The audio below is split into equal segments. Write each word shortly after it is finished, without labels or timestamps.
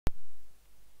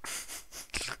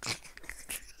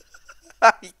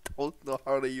I don't know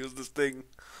how to use this thing.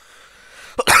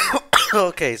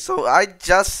 Okay, so I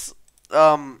just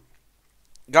um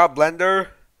got Blender,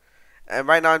 and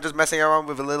right now I'm just messing around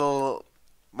with a little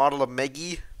model of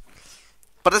Meggy,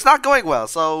 but it's not going well.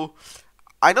 So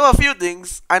I know a few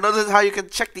things. I know this is how you can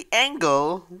check the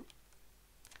angle,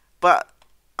 but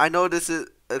I know this is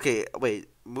okay. Wait,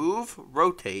 move,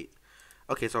 rotate.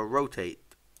 Okay, so rotate.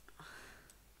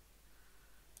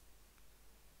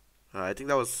 I think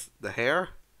that was the hair.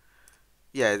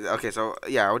 Yeah. Okay. So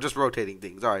yeah, we're just rotating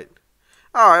things. All right.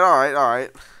 All right. All right. All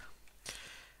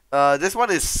right. This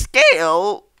one is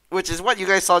scale, which is what you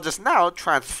guys saw just now.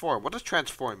 Transform. What does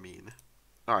transform mean?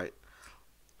 All right.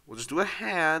 We'll just do a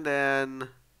hand and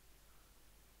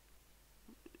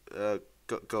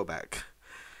go back.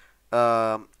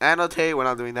 Annotate. We're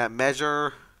not doing that.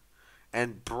 Measure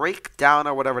and break down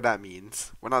or whatever that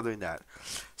means. We're not doing that.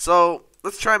 So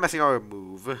let's try messing around with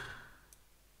move.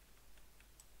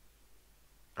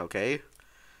 Okay.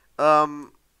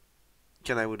 Um,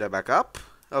 can I move that back up?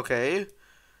 Okay.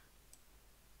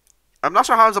 I'm not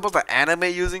sure how I'm supposed to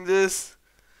animate using this.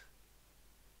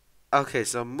 Okay,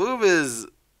 so move is...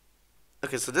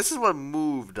 Okay, so this is what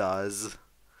move does.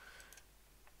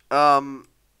 Um...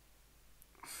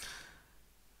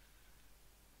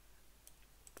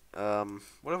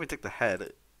 What if we take the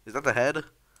head? Is that the head?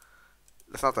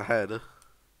 That's not the head.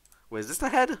 Wait, is this the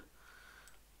head?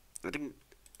 I think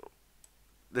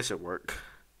this should work.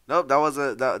 Nope, that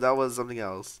was something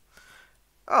else.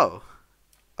 Oh.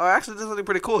 Oh, I actually did something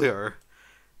pretty cool here.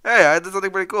 Hey, I did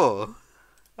something pretty cool.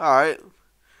 Alright.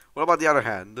 What about the other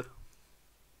hand?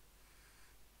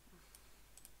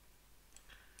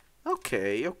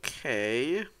 Okay,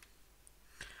 okay.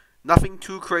 Nothing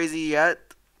too crazy yet.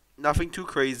 Nothing too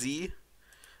crazy.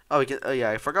 Oh, we can. Oh yeah,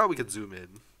 I forgot we could zoom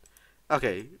in.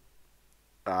 Okay.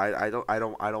 I don't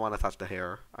want to touch the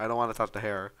hair. I don't want to touch the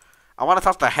hair. I want to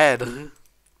touch the head.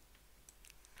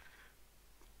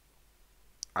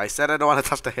 I said I don't want to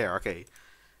touch the hair. Okay.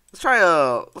 Let's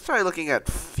try looking at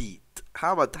feet.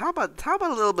 How about a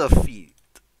little bit of feet?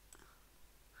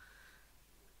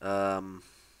 Um.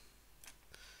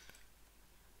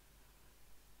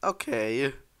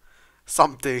 Okay.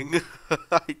 Something.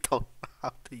 I don't know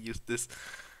how to use this.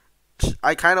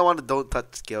 I kind of want to don't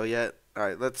touch scale yet. All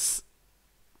right, let's.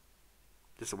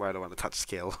 This is why I don't want to touch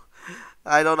scale.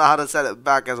 I don't know how to set it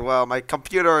back as well. My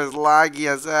computer is laggy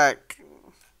as heck.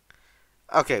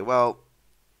 Okay, well,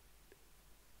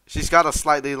 she's got a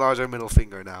slightly larger middle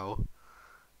finger now.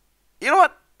 You know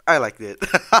what? I liked it.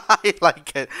 I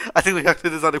like it. I think we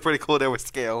actually did something pretty cool there with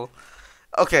scale.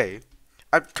 Okay,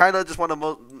 I kind of just want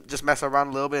to just mess around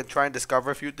a little bit and try and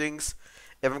discover a few things.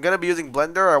 If I'm gonna be using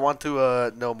Blender, I want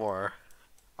to know more.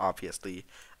 Obviously.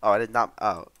 Oh, I did not.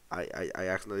 Oh, I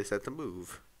accidentally said to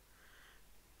move.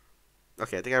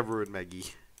 Okay, I think I ruined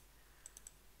Maggie.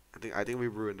 I think we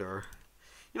ruined her.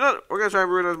 You know what? We're gonna try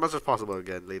and ruin her as much as possible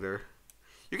again later.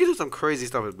 You can do some crazy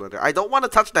stuff with Blender. I don't want to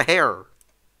touch the hair.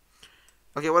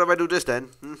 Okay, what if I do this then?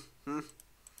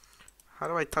 How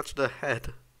do I touch the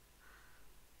head?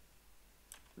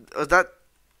 Is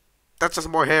that's just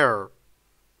more hair.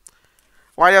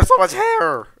 Why do you have so much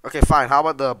hair? Okay, fine. How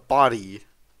about the body?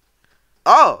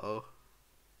 Oh.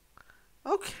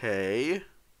 Okay.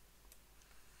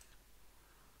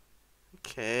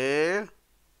 Okay.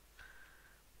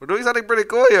 We're doing something pretty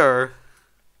cool here.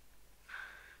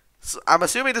 So I'm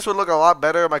assuming this would look a lot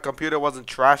better if my computer wasn't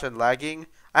trash and lagging.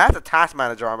 I have the task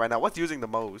manager on right now. What's using the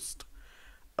most?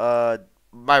 Uh,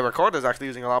 my recorder is actually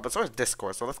using a lot, but so is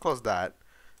Discord. So let's close that.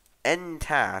 End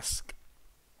task.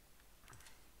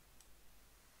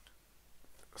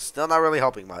 Still not really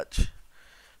helping much.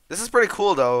 This is pretty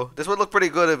cool though. This would look pretty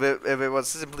good if it was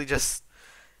simply just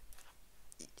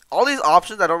all these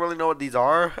options. I don't really know what these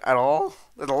are at all.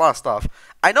 There's a lot of stuff.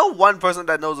 I know one person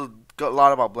that knows a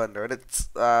lot about Blender, and it's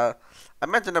I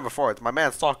mentioned it before. It's my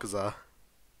man Sakuza.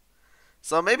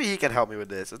 So maybe he can help me with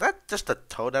this. Is that just a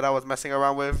toe that I was messing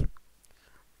around with?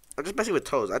 I'm just messing with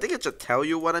toes. I think it should tell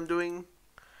you what I'm doing.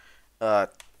 Uh,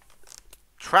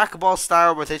 Trackball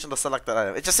style rotation to selected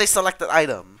item. It just says selected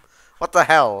item. What the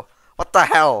hell? What the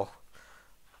hell?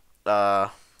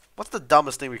 What's the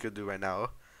dumbest thing we could do right now?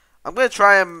 I'm gonna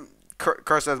try and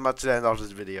curse as much as the end of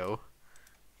this video.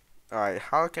 Alright,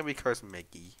 how can we curse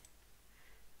Mickey?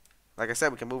 Like I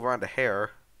said, we can move around the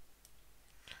hair.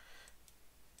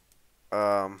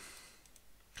 I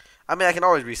mean, I can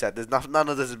always reset. There's none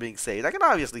of this is being saved. I can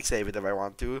obviously save it if I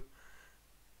want to.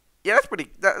 Yeah, that's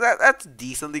pretty. That's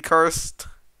decently cursed.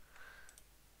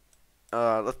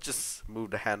 Let's just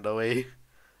move the hand away.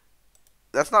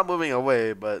 That's not moving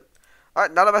away, but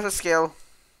alright. None of us is scale.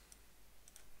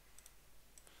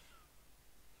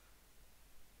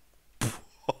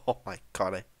 Oh my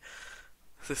god,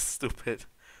 this is stupid.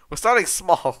 We're starting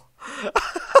small.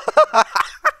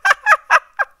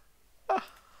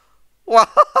 Wow,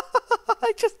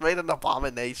 I just made an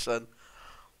abomination.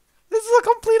 This is a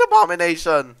complete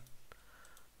abomination.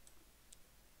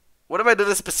 What if I do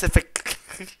this specific?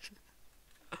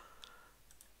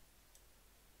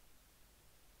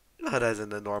 That has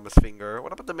an enormous finger.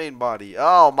 What about the main body?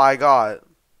 Oh my god.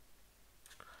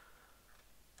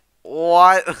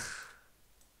 What?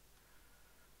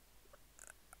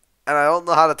 And I don't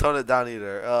know how to tone it down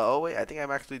either. Oh wait, I think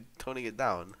I'm actually toning it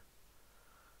down.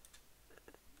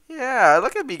 Yeah,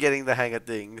 look at me getting the hang of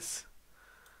things.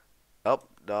 Oh,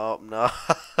 no, no.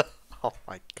 Oh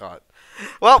my god.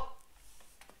 Well,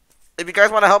 if you guys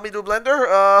want to help me do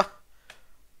Blender,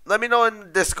 let me know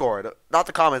in Discord, not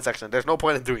the comment section. There's no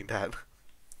point in doing that.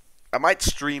 I might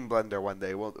stream Blender one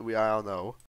day. I don't know.